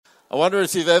I wonder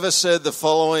if you've ever said the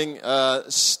following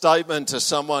statement to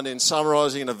someone in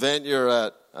summarising an event you're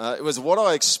at. It was what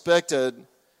I expected,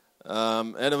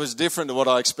 and it was different to what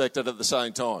I expected at the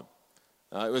same time.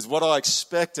 It was what I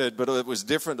expected, but it was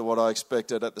different to what I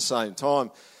expected at the same time.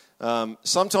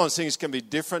 Sometimes things can be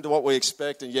different to what we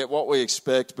expect, and yet what we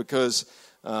expect because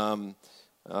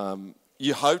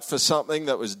you hoped for something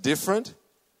that was different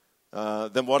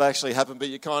than what actually happened, but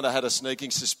you kind of had a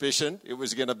sneaking suspicion it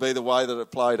was going to be the way that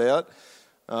it played out.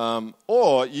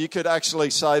 Or you could actually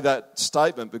say that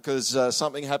statement because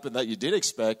something happened that you did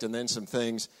expect, and then some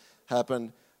things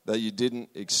happened that you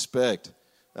didn't expect.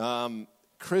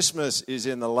 Christmas is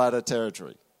in the latter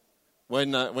territory.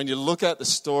 When you look at the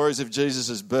stories of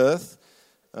Jesus' birth,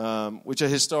 which are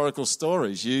historical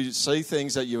stories, you see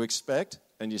things that you expect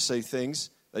and you see things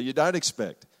that you don't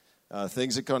expect.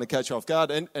 Things that kind of catch you off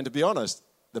guard. And to be honest,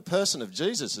 the person of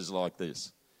Jesus is like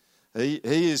this. He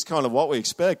is kind of what we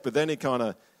expect, but then he kind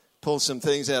of pulls some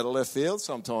things out of left field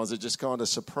sometimes that just kind of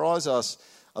surprise us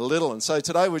a little. And so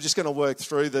today we're just going to work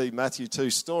through the Matthew 2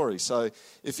 story. So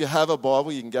if you have a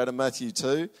Bible, you can go to Matthew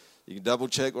 2. You can double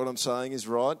check what I'm saying is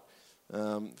right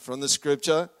from the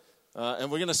scripture.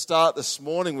 And we're going to start this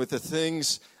morning with the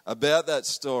things about that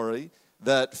story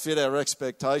that fit our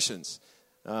expectations.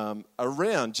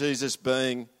 Around Jesus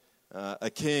being a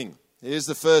king. Here's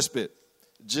the first bit.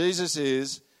 Jesus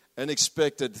is an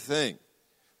expected thing.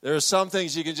 There are some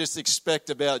things you can just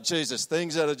expect about Jesus.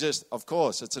 Things that are just, of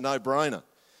course, it's a no-brainer.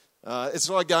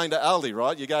 It's like going to Aldi,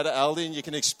 right? You go to Aldi and you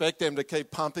can expect them to keep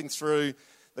pumping through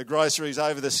the groceries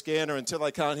over the scanner until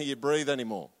they can't hear you breathe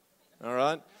anymore. All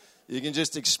right? You can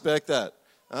just expect that.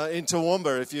 In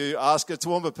Toowoomba, if you ask a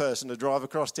Toowoomba person to drive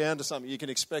across town to something, you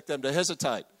can expect them to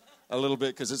hesitate a little bit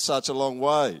because it's such a long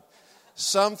way.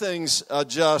 Some things are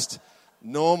just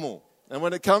normal. And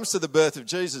when it comes to the birth of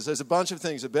Jesus, there's a bunch of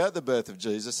things about the birth of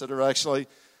Jesus that are actually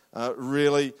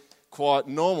really quite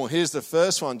normal. Here's the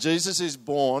first one. Jesus is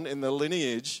born in the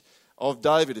lineage of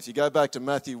David. If you go back to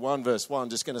Matthew 1 verse 1,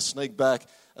 just going to sneak back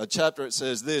a chapter, it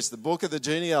says this: the book of the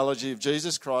genealogy of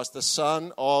Jesus Christ, the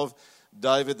son of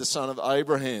David, the son of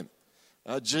Abraham.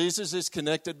 Jesus is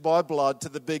connected by blood to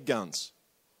the big guns.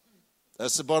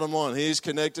 That's the bottom line. He is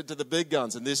connected to the big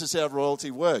guns, and this is how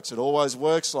royalty works. It always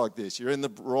works like this. You're in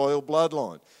the royal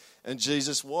bloodline, and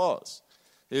Jesus was.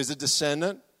 He was a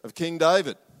descendant of King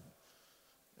David,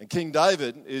 and King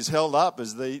David is held up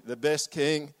as the best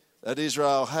king that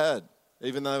Israel had,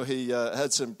 even though he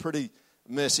had some pretty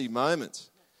messy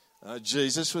moments.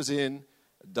 Jesus was in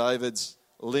David's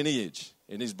lineage,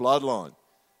 in his bloodline.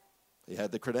 He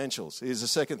had the credentials. Here's the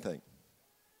second thing.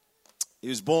 He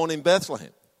was born in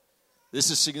Bethlehem. This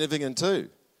is significant too.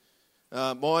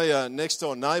 My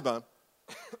next-door neighbour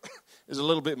is a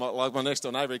little bit like my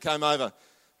next-door neighbour. He came over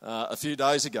a few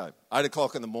days ago, 8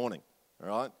 o'clock in the morning, all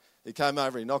right? He came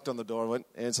over, he knocked on the door,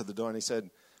 answered the door, and he said,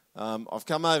 I've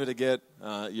come over to get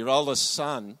your oldest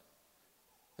son,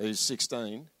 who's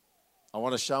 16. I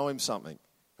want to show him something,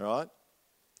 all right?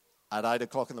 At 8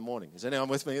 o'clock in the morning. Is anyone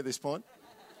with me at this point?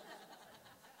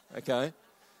 Okay.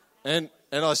 And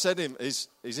I said to him, he's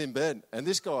in bed. And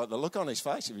this guy, the look on his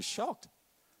face, he was shocked.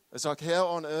 It's like, how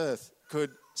on earth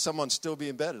could someone still be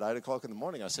in bed at 8 o'clock in the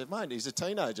morning? I said, mate, he's a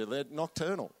teenager. They're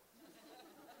nocturnal.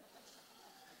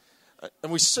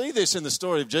 And we see this in the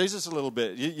story of Jesus a little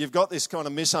bit. You've got this kind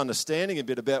of misunderstanding a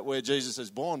bit about where Jesus is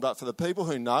born. But for the people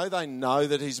who know, they know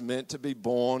that he's meant to be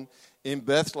born in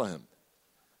Bethlehem.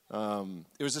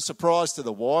 It was a surprise to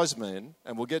the wise men,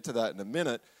 and we'll get to that in a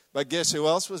minute. But guess who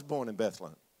else was born in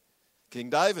Bethlehem? King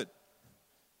David.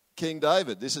 King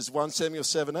David. This is 1 Samuel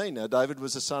 17. Now, David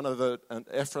was the son of an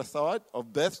Ephrathite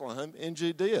of Bethlehem in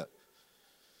Judea.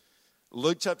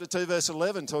 Luke chapter 2 verse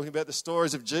 11, talking about the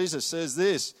stories of Jesus, says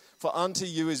this: for unto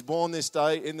you is born this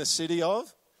day in the city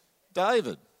of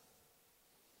David.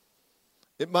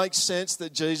 It makes sense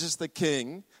that Jesus the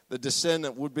king, the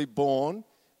descendant, would be born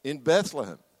in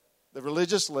Bethlehem. The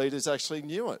religious leaders actually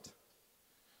knew it.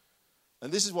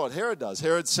 And this is what Herod does.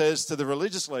 Herod says to the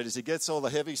religious leaders, he gets all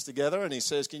the heavies together and he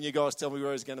says, can you guys tell me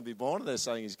where he's going to be born? And they're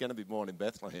saying he's going to be born in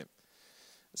Bethlehem.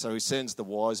 So he sends the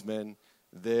wise men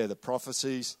there. The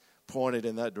prophecies pointed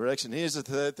in that direction. Here's the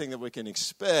third thing that we can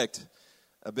expect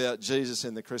about Jesus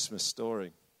in the Christmas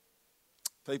story.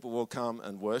 People will come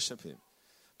and worship him.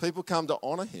 People come to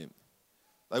honour him.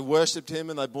 They worshipped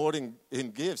him and they brought him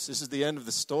gifts. This is the end of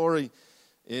the story.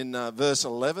 In verse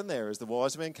 11 there, as the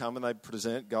wise men come and they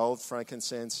present gold,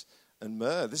 frankincense and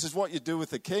myrrh. This is what you do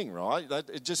with the king, right?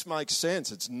 It just makes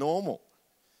sense. It's normal,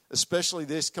 especially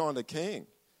this kind of king.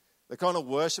 The kind of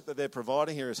worship that they're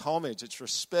providing here is homage, it's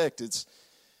respect, it's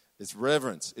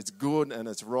reverence, it's good and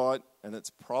it's right and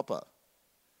it's proper.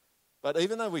 But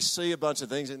even though we see a bunch of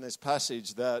things in this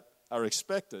passage that are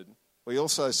expected, we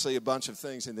also see a bunch of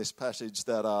things in this passage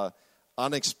that are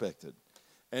unexpected.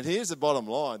 And here's the bottom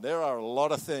line. There are a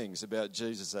lot of things about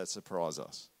Jesus that surprise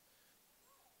us.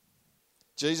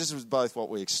 Jesus was both what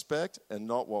we expect and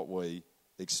not what we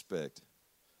expect.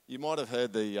 You might have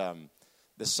heard the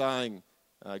saying,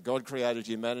 God created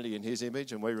humanity in his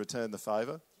image and we return the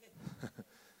favour.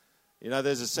 You know,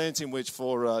 there's a sense in which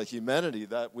for humanity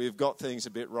that we've got things a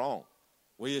bit wrong.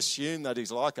 We assume that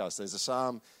he's like us. There's a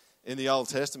psalm in the Old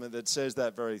Testament that says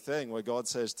that very thing, where God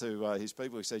says to his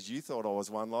people, he says, you thought I was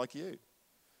one like you.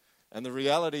 And the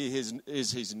reality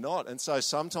is he's not. And so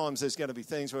sometimes there's going to be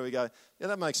things where we go, yeah,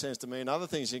 that makes sense to me. And other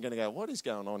things you're going to go, what is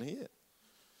going on here?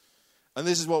 And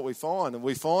this is what we find. And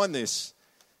we find this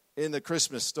in the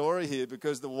Christmas story here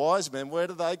because the wise men, where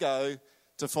do they go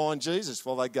to find Jesus?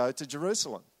 Well, they go to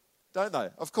Jerusalem, don't they?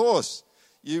 Of course.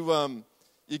 You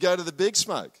go to the big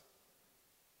smoke.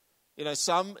 You know,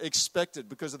 some expected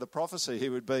because of the prophecy he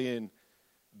would be in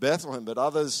Bethlehem, but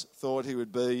others thought he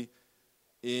would be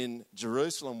in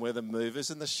Jerusalem where the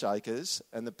movers and the shakers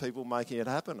and the people making it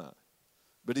happen are.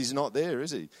 But he's not there,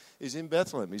 is he? He's in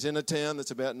Bethlehem. He's in a town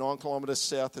that's about 9 kilometres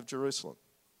south of Jerusalem.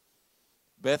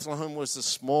 Bethlehem was the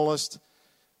smallest,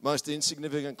 most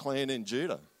insignificant clan in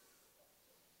Judah.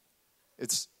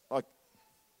 It's a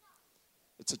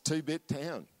 2-bit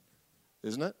town,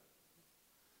 isn't it?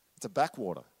 It's a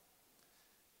backwater.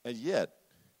 And yet,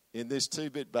 in this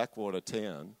 2-bit backwater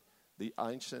town, the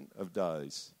Ancient of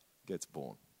Days gets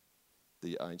born.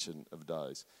 The Ancient of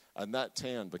Days. And that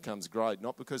town becomes great,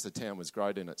 not because the town was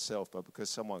great in itself, but because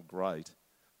someone great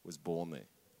was born there.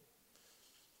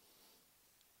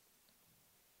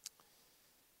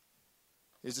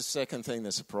 Here's the second thing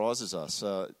that surprises us.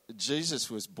 Jesus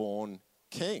was born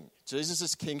king.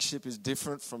 Jesus' kingship is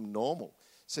different from normal.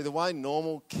 See, the way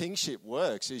normal kingship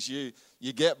works is you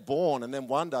get born and then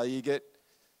one day you get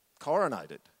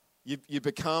coronated. You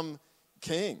become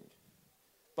king.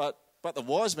 But the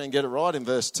wise men get it right in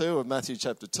verse 2 of Matthew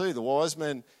chapter 2. The wise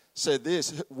men said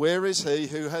this, where is he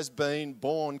who has been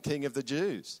born king of the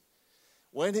Jews?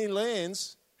 When he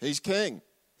lands, he's king.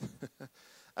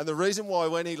 And the reason why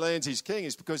when he lands he's king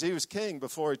is because he was king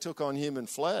before he took on human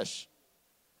flesh.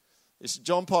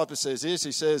 John Piper says this,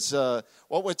 he says,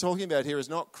 what we're talking about here is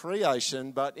not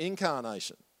creation but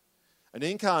incarnation. An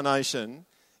incarnation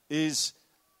is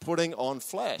putting on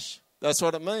flesh. That's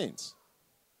what it means.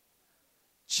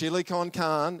 Chili con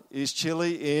carne is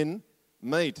chili in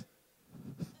meat.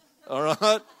 All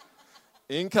right?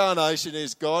 Incarnation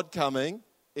is God coming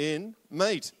in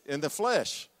meat, in the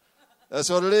flesh. That's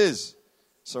what it is.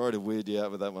 Sorry to weird you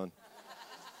out with that one.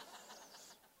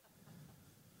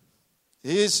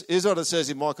 Here's what it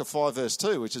says in Micah 5 verse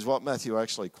 2, which is what Matthew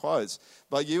actually quotes.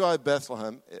 But you, O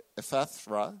Bethlehem,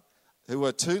 Ephrathah, who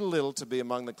are too little to be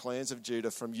among the clans of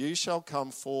Judah, from you shall come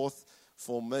forth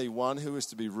for me one who is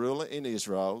to be ruler in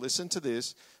Israel. Listen to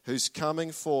this, whose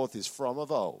coming forth is from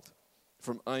of old,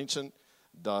 from ancient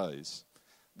days.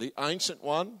 The ancient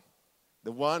one,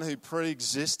 the one who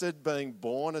pre-existed being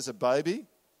born as a baby,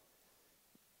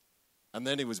 and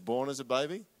then he was born as a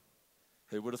baby.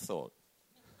 Who would have thought?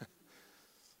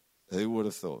 Who would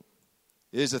have thought?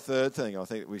 Here's a third thing I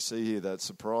think that we see here that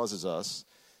surprises us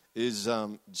is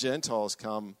Gentiles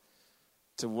come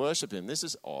to worship him. This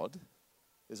is odd,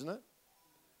 isn't it?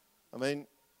 I mean,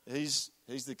 he's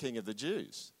the king of the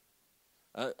Jews.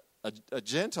 A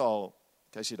Gentile,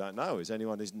 in case you don't know, is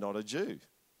anyone who's not a Jew.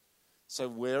 So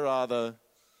where are the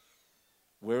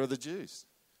Jews?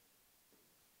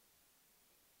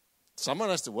 Someone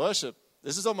has to worship.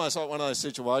 This is almost like one of those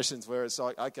situations where it's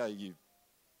like, okay, you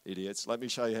idiots, let me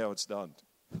show you how it's done.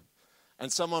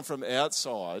 And someone from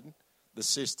outside the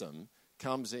system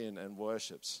comes in and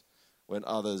worships when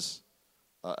others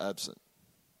are absent.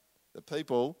 The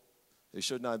people who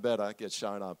should know better get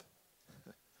shown up.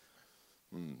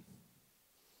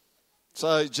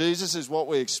 So Jesus is what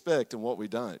we expect and what we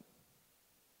don't.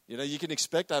 You know, you can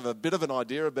expect to have a bit of an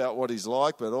idea about what he's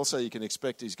like, but also you can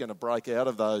expect he's going to break out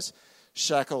of those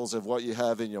shackles of what you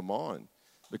have in your mind.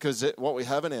 Because what we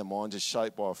have in our minds is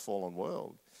shaped by a fallen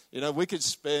world. You know, we could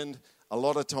spend a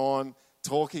lot of time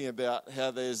talking about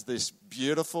how there's this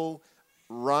beautiful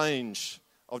range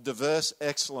of diverse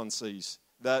excellencies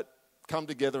that come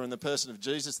together in the person of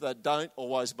Jesus that don't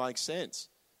always make sense.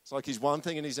 It's like he's one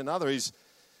thing and he's another. He's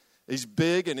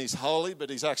big and he's holy, but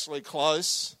he's actually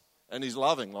close and he's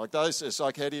loving. Like those, it's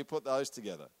like, how do you put those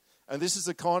together? And this is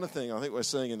the kind of thing I think we're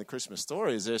seeing in the Christmas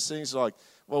story is there's things like,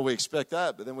 well, we expect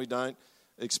that, but then we don't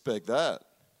expect that.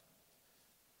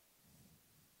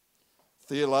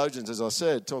 Theologians, as I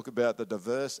said, talk about the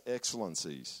diverse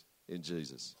excellencies in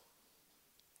Jesus.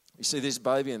 You see, this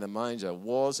baby in the manger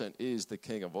was and is the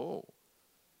King of all.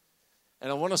 And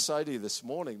I want to say to you this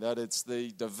morning that it's the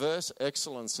diverse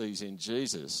excellencies in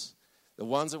Jesus, the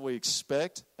ones that we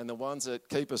expect and the ones that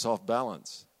keep us off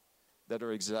balance, that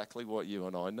are exactly what you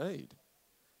and I need.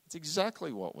 It's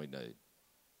exactly what we need.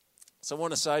 So I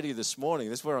want to say to you this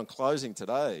morning, this is where I'm closing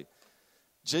today,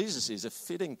 Jesus is a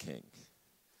fitting king.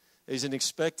 He's an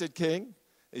expected king,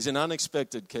 he's an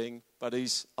unexpected king, but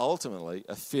he's ultimately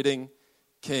a fitting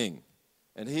king.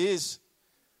 And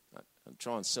I'll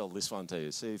try and sell this one to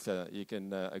you, see if you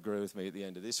can agree with me at the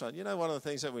end of this one. You know, one of the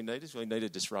things that we need is we need a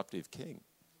disruptive king.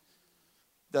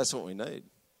 That's what we need.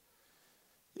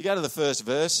 You go to the first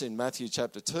verse in Matthew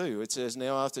chapter 2. It says,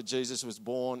 now after Jesus was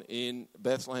born in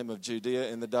Bethlehem of Judea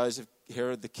in the days of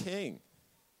Herod the king.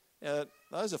 Now,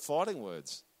 those are fighting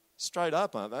words. Straight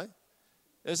up, aren't they?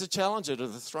 There's a challenger to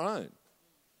the throne.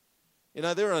 You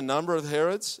know, there are a number of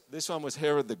Herods. This one was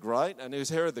Herod the Great, and he was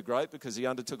Herod the Great because he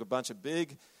undertook a bunch of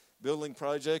big building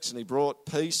projects and he brought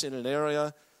peace in an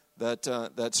area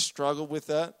that struggled with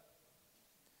that.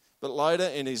 But later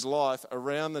in his life,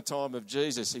 around the time of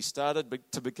Jesus, he started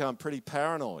to become pretty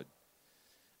paranoid.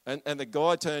 And the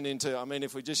guy turned into, I mean,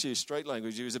 if we just use street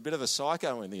language, he was a bit of a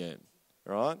psycho in the end,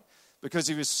 right? Because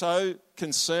he was so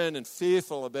concerned and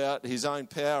fearful about his own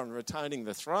power and retaining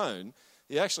the throne,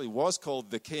 he actually was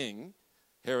called the king,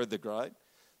 Herod the Great,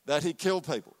 that he killed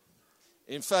people.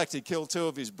 In fact, he killed 2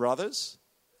 of his brothers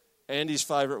and his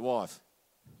favourite wife.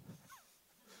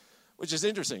 Which is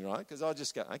interesting, right? Because I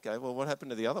just go, okay, well, what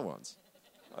happened to the other ones?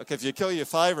 Like, if you kill your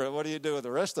favourite, what do you do with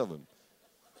the rest of them?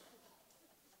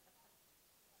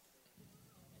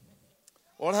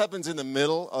 What happens in the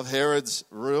middle of Herod's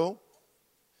rule?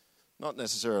 Not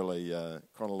necessarily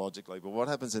chronologically, but what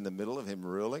happens in the middle of him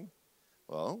ruling?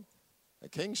 Well, a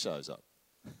king shows up.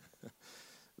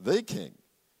 The king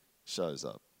shows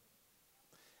up.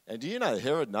 And do you know,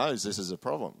 Herod knows this is a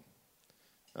problem.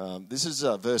 This is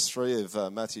verse 3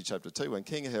 of Matthew chapter 2. When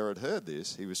King Herod heard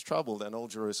this, he was troubled and all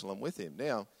Jerusalem with him.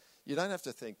 Now, you don't have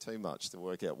to think too much to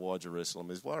work out why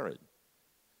Jerusalem is worried.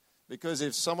 Because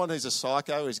if someone who's a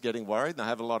psycho is getting worried and they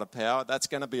have a lot of power, that's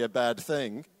going to be a bad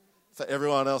thing for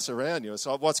everyone else around you.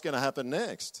 So what's going to happen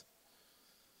next?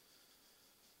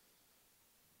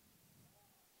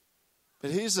 But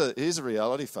here's a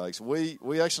reality, folks.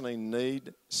 We actually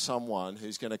need someone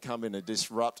who's going to come in and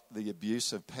disrupt the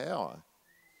abuse of power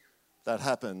that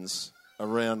happens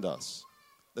around us.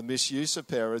 The misuse of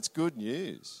power, it's good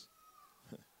news.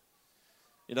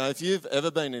 You know, if you've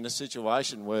ever been in a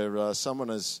situation where someone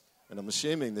has, and I'm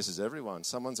assuming this is everyone,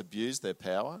 someone's abused their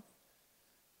power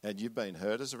and you've been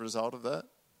hurt as a result of that,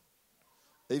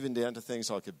 even down to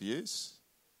things like abuse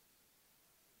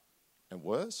and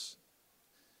worse,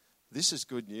 this is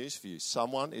good news for you.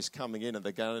 Someone is coming in and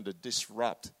they're going to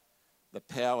disrupt the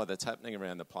power that's happening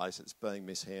around the place that's being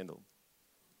mishandled.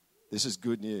 This is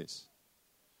good news.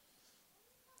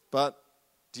 But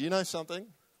do you know something?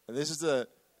 And this is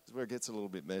where it gets a little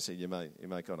bit messy. You may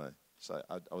kind of say,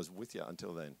 I was with you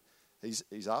until then.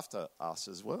 He's after us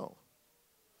as well.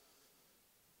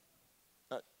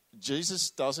 Jesus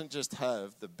doesn't just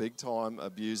have the big-time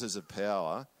abusers of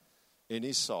power in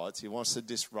his sights. He wants to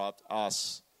disrupt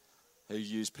us who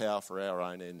use power for our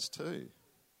own ends too.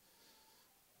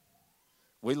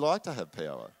 We like to have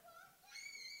power.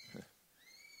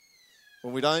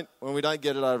 When we don't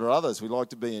get it over others, we like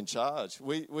to be in charge.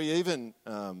 We even,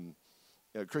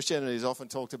 Christianity is often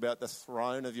talked about the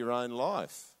throne of your own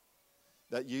life.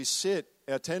 That you sit,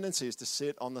 our tendency is to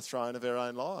sit on the throne of our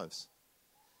own lives.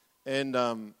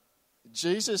 And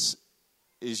Jesus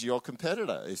is your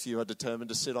competitor if you are determined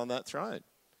to sit on that throne.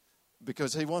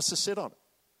 Because he wants to sit on it.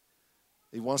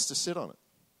 He wants to sit on it.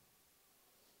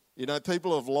 You know,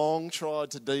 people have long tried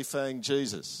to defang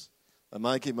Jesus. They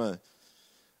make him a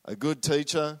good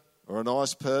teacher or a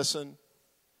nice person.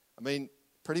 I mean,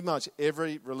 pretty much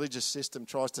every religious system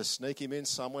tries to sneak him in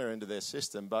somewhere into their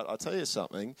system. But I'll tell you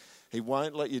something, he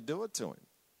won't let you do it to him.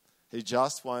 He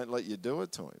just won't let you do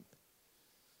it to him.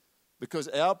 Because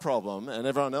our problem and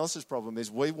everyone else's problem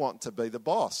is we want to be the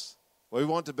boss. We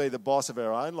want to be the boss of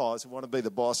our own lives. We want to be the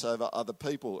boss over other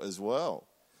people as well.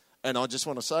 And I just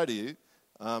want to say to you,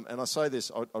 and I say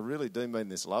this, I really do mean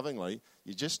this lovingly,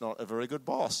 you're just not a very good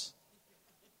boss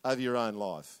over your own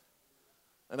life.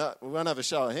 And we won't have a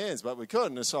show of hands, but we could.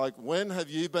 And it's like, when have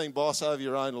you been boss over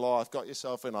your own life, got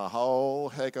yourself in a whole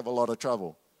heck of a lot of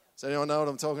trouble? Does anyone know what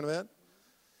I'm talking about?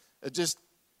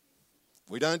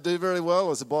 We don't do very well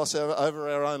as a boss over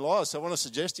our own lives. So I want to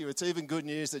suggest to you, it's even good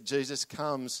news that Jesus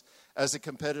comes as a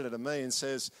competitor to me and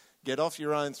says, get off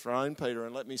your own throne, Peter,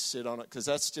 and let me sit on it, because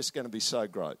that's just going to be so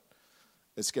great.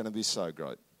 It's going to be so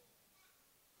great.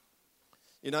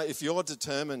 You know, if you're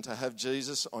determined to have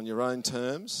Jesus on your own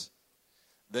terms,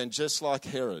 then just like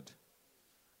Herod,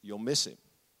 you'll miss him.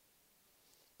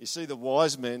 You see, the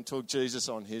wise men took Jesus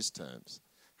on his terms.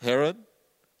 Herod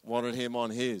wanted him on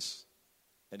his,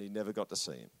 and he never got to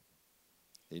see him.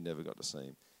 He never got to see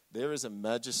him. There is a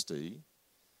majesty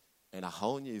and a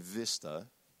whole new vista.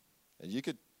 And you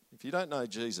could, if you don't know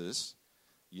Jesus,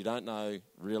 you don't know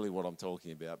really what I'm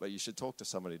talking about. But you should talk to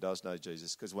someone who does know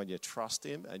Jesus, because when you trust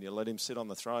him and you let him sit on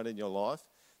the throne in your life,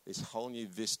 this whole new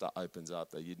vista opens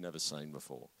up that you'd never seen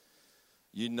before.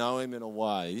 You know him in a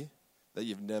way that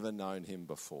you've never known him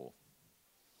before.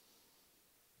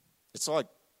 It's like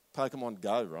Pokemon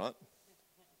Go, right?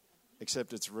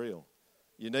 Except it's real.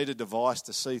 You need a device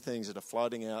to see things that are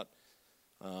floating out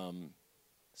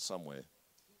somewhere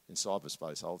in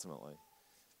cyberspace, ultimately.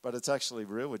 But it's actually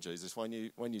real with Jesus. When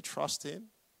you trust him,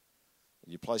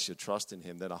 and you place your trust in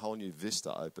him, then a whole new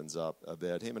vista opens up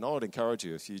about him. And I would encourage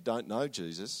you, if you don't know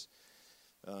Jesus,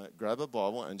 grab a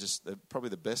Bible and just, probably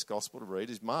the best gospel to read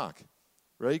is Mark.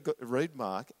 Read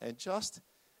Mark, and just,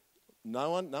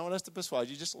 no one has to persuade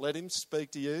you. Just let him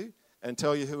speak to you and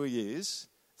tell you who he is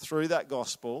through that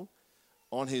gospel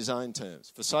on his own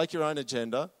terms. Forsake your own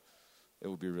agenda. It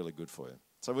will be really good for you.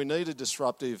 So we need a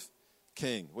disruptive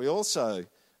king. We also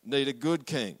need a good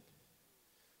king.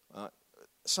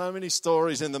 So many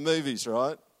stories in the movies,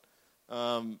 right?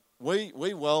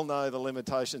 We well know the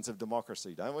limitations of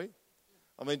democracy, don't we?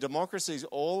 I mean, democracy is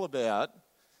all about,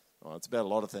 well, it's about a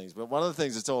lot of things, but one of the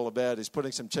things it's all about is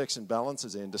putting some checks and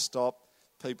balances in to stop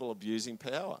people abusing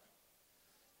power.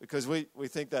 Because we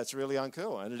think that's really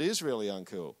uncool, and it is really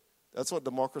uncool. That's what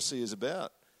democracy is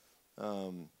about,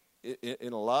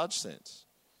 in a large sense.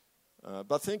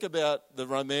 But think about the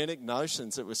romantic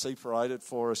notions that we see paraded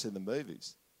for us in the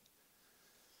movies.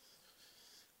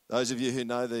 Those of you who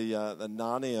know the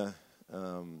Narnia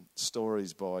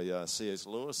stories by C.S.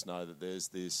 Lewis know that there's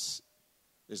this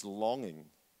longing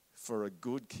for a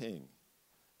good king,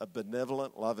 a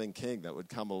benevolent, loving king that would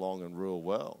come along and rule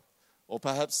well. Or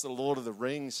perhaps the Lord of the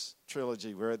Rings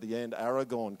trilogy, where at the end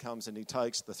Aragorn comes and he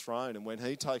takes the throne, and when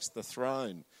he takes the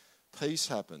throne, peace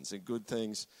happens and good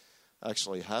things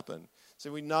actually happen.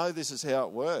 So we know this is how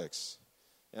it works.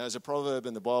 There's a proverb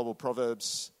in the Bible,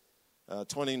 Proverbs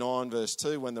 29 verse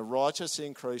 2, when the righteous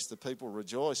increase, the people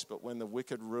rejoice, but when the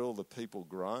wicked rule, the people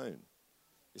groan.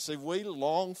 You see, we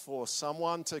long for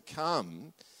someone to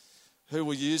come who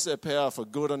will use their power for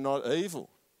good and not evil.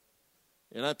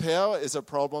 You know, power is a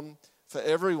problem for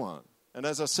everyone. And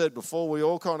as I said before, we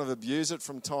all kind of abuse it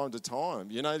from time to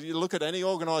time. You know, you look at any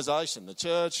organisation, the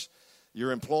church,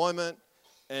 your employment,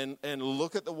 and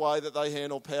look at the way that they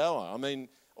handle power. I mean,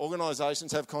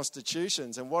 organisations have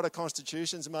constitutions, and what are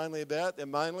constitutions mainly about? They're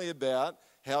mainly about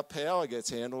how power gets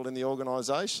handled in the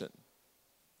organisation.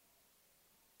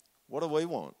 What do we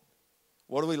want?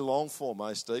 What do we long for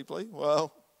most deeply?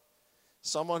 Well,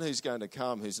 someone who's going to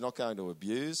come who's not going to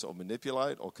abuse or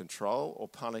manipulate or control or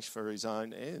punish for his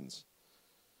own ends.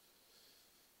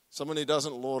 Someone who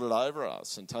doesn't lord it over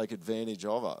us and take advantage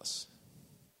of us.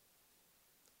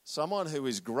 Someone who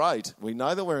is great. We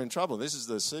know that we're in trouble. This is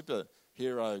the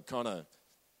superhero kind of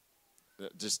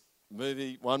just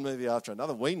movie, one movie after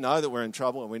another. We know that we're in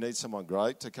trouble and we need someone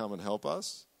great to come and help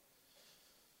us.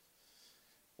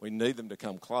 We need them to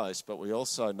come close, but we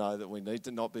also know that we need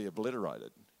to not be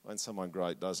obliterated when someone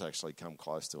great does actually come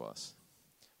close to us.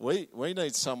 We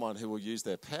need someone who will use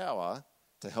their power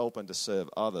to help and to serve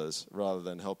others rather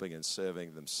than helping and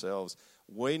serving themselves.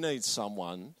 We need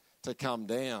someone to come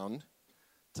down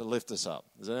to lift us up.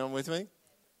 Is anyone with me?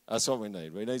 That's what we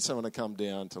need. We need someone to come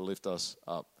down to lift us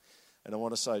up. And I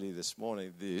want to say to you this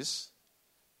morning, this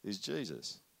is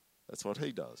Jesus. That's what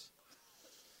he does.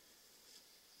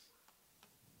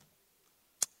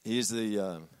 Here's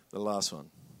the last one.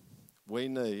 We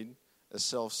need a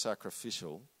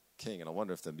self-sacrificial king. And I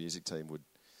wonder if the music team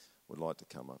would like to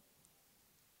come up.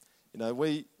 You know,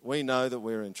 we know that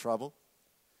we're in trouble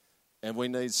and we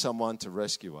need someone to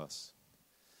rescue us.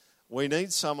 We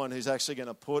need someone who's actually going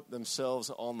to put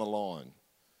themselves on the line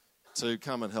to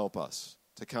come and help us,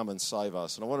 to come and save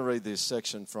us. And I want to read this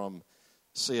section from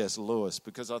C.S. Lewis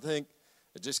because I think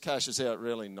it just cashes out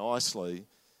really nicely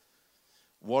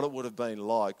what it would have been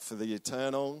like for the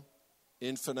eternal,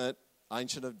 infinite,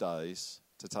 Ancient of Days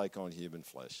to take on human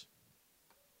flesh.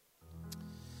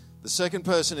 The second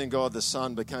person in God, the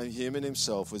Son, became human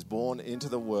himself, was born into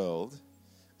the world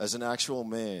as an actual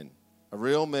man, a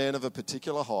real man of a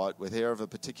particular height, with hair of a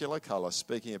particular colour,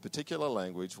 speaking a particular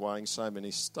language, weighing so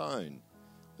many stone.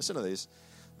 Listen to this.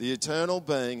 The eternal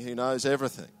being who knows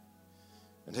everything,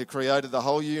 and who created the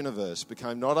whole universe,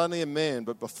 became not only a man,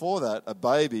 but before that, a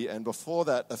baby, and before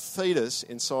that, a fetus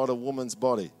inside a woman's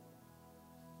body.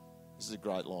 This is a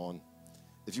great line.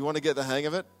 If you want to get the hang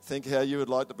of it, think how you would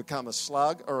like to become a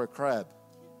slug or a crab.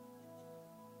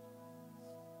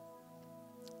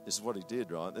 This is what he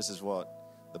did, right? This is what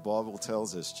the Bible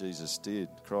tells us Jesus did.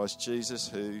 Christ Jesus,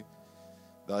 who,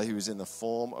 though he was in the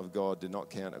form of God, did not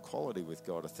count equality with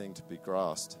God a thing to be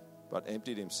grasped, but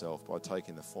emptied himself by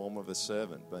taking the form of a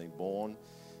servant, being born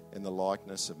in the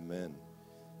likeness of men.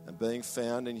 And being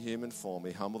found in human form,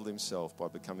 he humbled himself by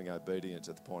becoming obedient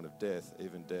to the point of death,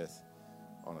 even death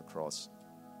on a cross.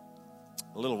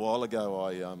 A little while ago,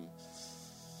 I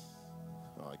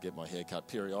get my hair cut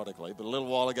periodically, but a little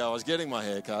while ago I was getting my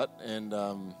hair cut, and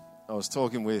I was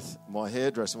talking with my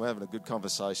hairdresser, and we're having a good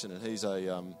conversation, and he's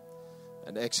an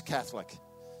ex-Catholic.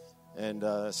 And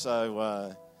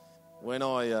so when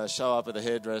I show up at the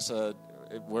hairdresser,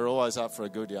 we're always up for a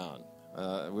good yarn.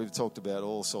 We've talked about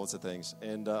all sorts of things.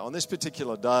 And on this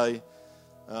particular day,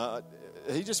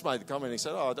 he just made the comment, he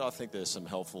said, I think there's some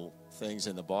helpful things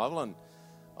in the Bible. And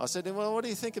I said to him, well, what do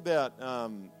you think about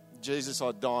Jesus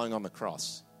dying on the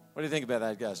cross? What do you think about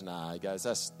that? He goes, nah, he goes,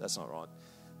 that's not right.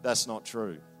 That's not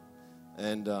true.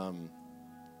 And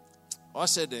I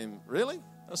said to him, really?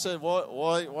 I said,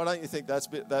 why don't you think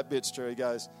that bit's true? He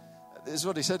goes, this is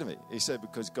what he said to me. He said,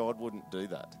 because God wouldn't do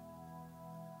that.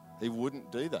 He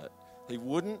wouldn't do that. He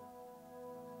wouldn't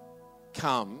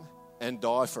come and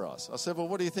die for us. I said, well,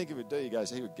 what do you think he would do? He goes,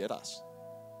 he would get us.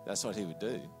 That's what he would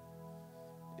do.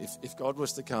 If God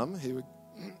was to come, he would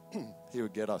he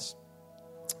would get us.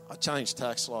 I changed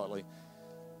tack slightly.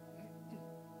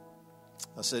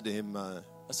 I said to him,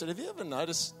 have you ever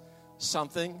noticed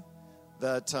something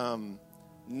that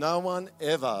no one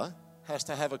ever has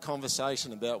to have a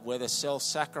conversation about whether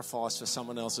self-sacrifice for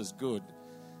someone else's good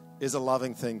is a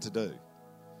loving thing to do?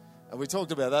 And we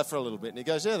talked about that for a little bit, and he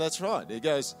goes, yeah, that's right. He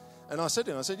goes, and I said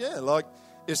to him, yeah, like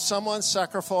if someone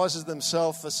sacrifices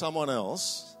themselves for someone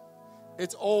else,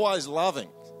 it's always loving.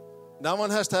 No one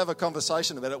has to have a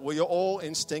conversation about it. We all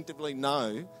instinctively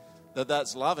know that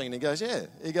that's loving. And he goes, yeah.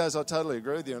 He goes, I totally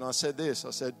agree with you. And I said this. I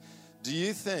said, do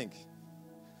you think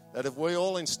that if we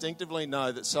all instinctively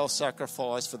know that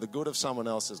self-sacrifice for the good of someone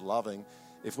else is loving,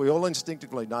 if we all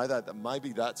instinctively know that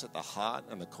maybe that's at the heart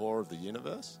and the core of the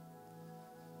universe?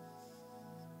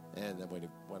 And then we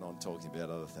went on talking about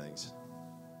other things.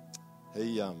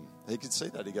 He could see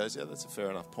that. He goes, yeah, that's a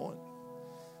fair enough point.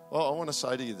 Well, I want to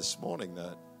say to you this morning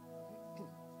that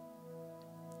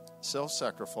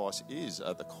self-sacrifice is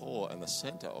at the core and the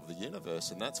centre of the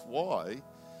universe, and that's why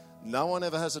no one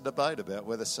ever has a debate about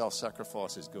whether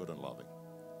self-sacrifice is good and loving.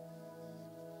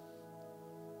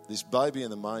 This baby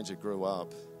in the manger grew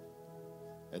up,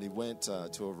 and he went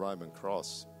to a Roman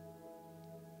cross.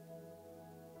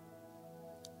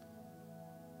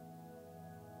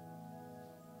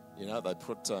 You know, they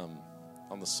put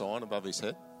on the sign above his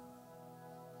head,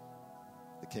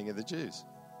 the King of the Jews.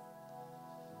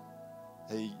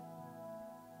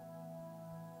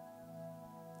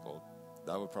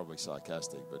 They were probably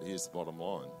sarcastic, but here's the bottom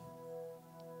line.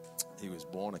 He was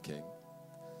born a king,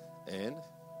 and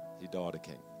he died a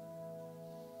king.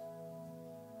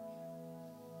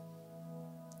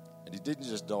 And he didn't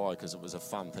just die because it was a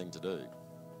fun thing to do.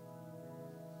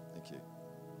 Thank you.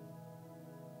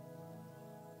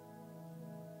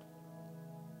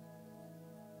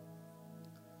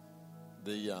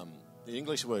 The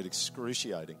English word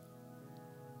excruciating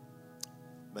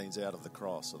means out of the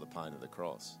cross or the pain of the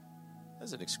cross.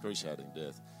 That's an excruciating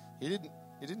death. He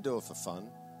didn't do it for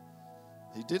fun.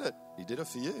 He did it. He did it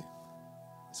for you.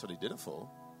 That's what he did it for.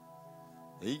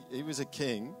 He was a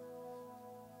king.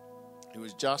 He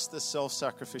was just the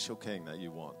self-sacrificial king that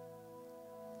you want.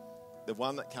 The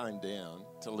one that came down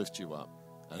to lift you up.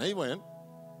 And he went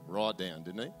right down,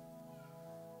 didn't he?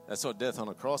 That's what death on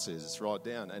a cross is. It's right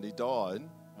down. And he died.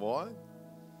 Why?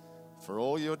 For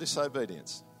all your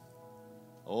disobedience.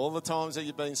 All the times that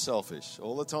you've been selfish,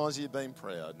 all the times you've been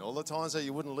proud, and all the times that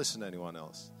you wouldn't listen to anyone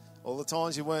else, all the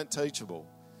times you weren't teachable,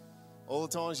 all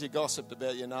the times you gossiped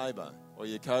about your neighbour or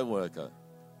your co-worker.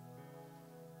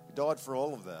 He died for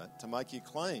all of that to make you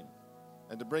clean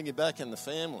and to bring you back in the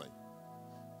family.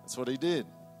 That's what he did.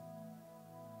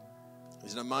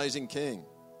 He's an amazing king.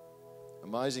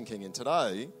 Amazing king. And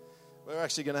today, we're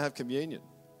actually going to have communion.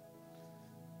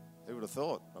 Who would have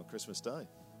thought on Christmas Day?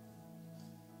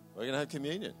 We're going to have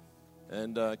communion.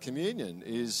 And communion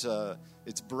is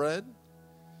it's bread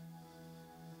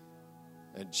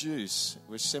and juice,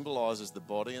 which symbolises the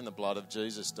body and the blood of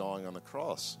Jesus dying on the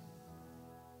cross.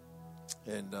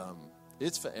 And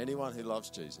it's for anyone who loves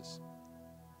Jesus.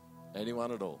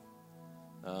 Anyone at all.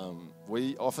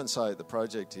 We often say at the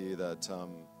project here that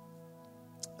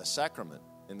a sacrament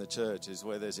in the church is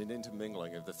where there's an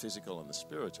intermingling of the physical and the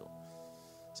spiritual.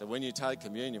 So when you take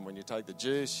communion, when you take the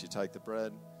juice, you take the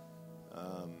bread,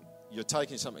 you're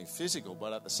taking something physical,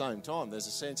 but at the same time, there's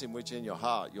a sense in which in your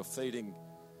heart you're feeding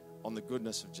on the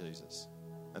goodness of Jesus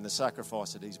and the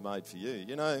sacrifice that he's made for you.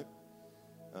 You know,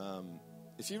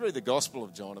 if you read the Gospel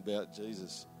of John about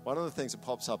Jesus, one of the things that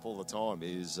pops up all the time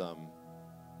is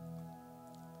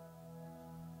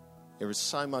there is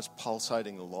so much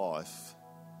pulsating life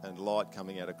and light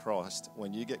coming out of Christ.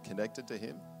 When you get connected to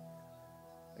him,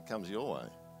 it comes your way.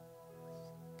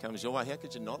 It comes your way. How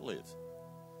could you not live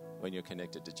when you're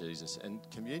connected to Jesus? And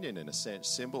communion, in a sense,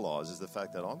 symbolises the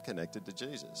fact that I'm connected to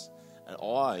Jesus. And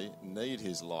I need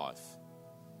his life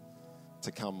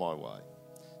to come my way.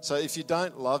 So if you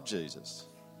don't love Jesus,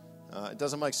 it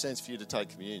doesn't make sense for you to take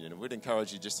communion. And we'd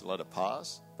encourage you just to let it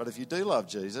pass. But if you do love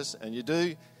Jesus and you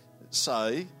do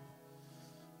say,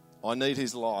 I need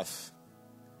his life,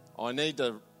 I need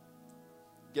to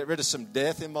get rid of some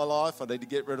death in my life, I need to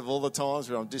get rid of all the times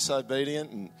where I'm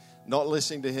disobedient and not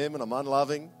listening to him and I'm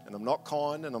unloving and I'm not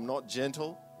kind and I'm not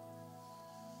gentle,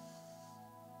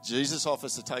 Jesus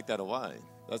offers to take that away.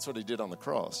 That's what he did on the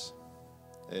cross.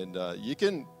 And you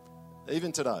can,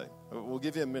 even today, we'll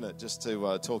give you a minute just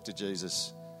to talk to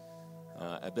Jesus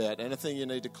about anything you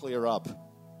need to clear up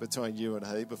between you and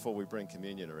he before we bring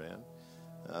communion around.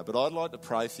 But I'd like to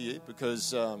pray for you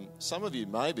because some of you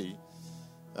maybe,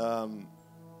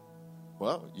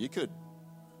 you could,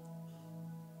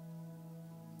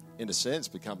 in a sense,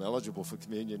 become eligible for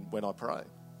communion when I pray.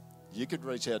 You could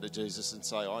reach out to Jesus and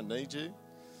say, I need you.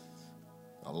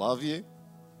 I love you.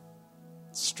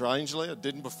 Strangely, I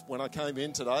didn't when I came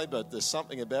in today, but there's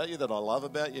something about you that I love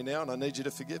about you now, and I need you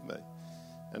to forgive me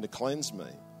and to cleanse me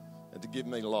and to give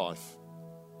me life.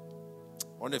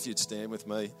 I wonder if you'd stand with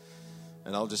me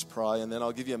and I'll just pray, and then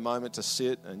I'll give you a moment to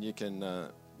sit and you can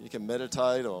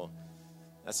meditate, or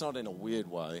that's not in a weird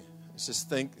way. It's just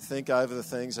think over the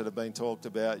things that have been talked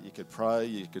about. You could pray,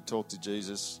 you could talk to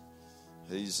Jesus.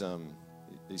 He's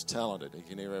talented. He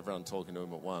can hear everyone talking to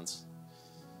him at once.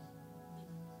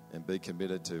 And be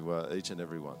committed to each and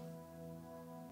every one.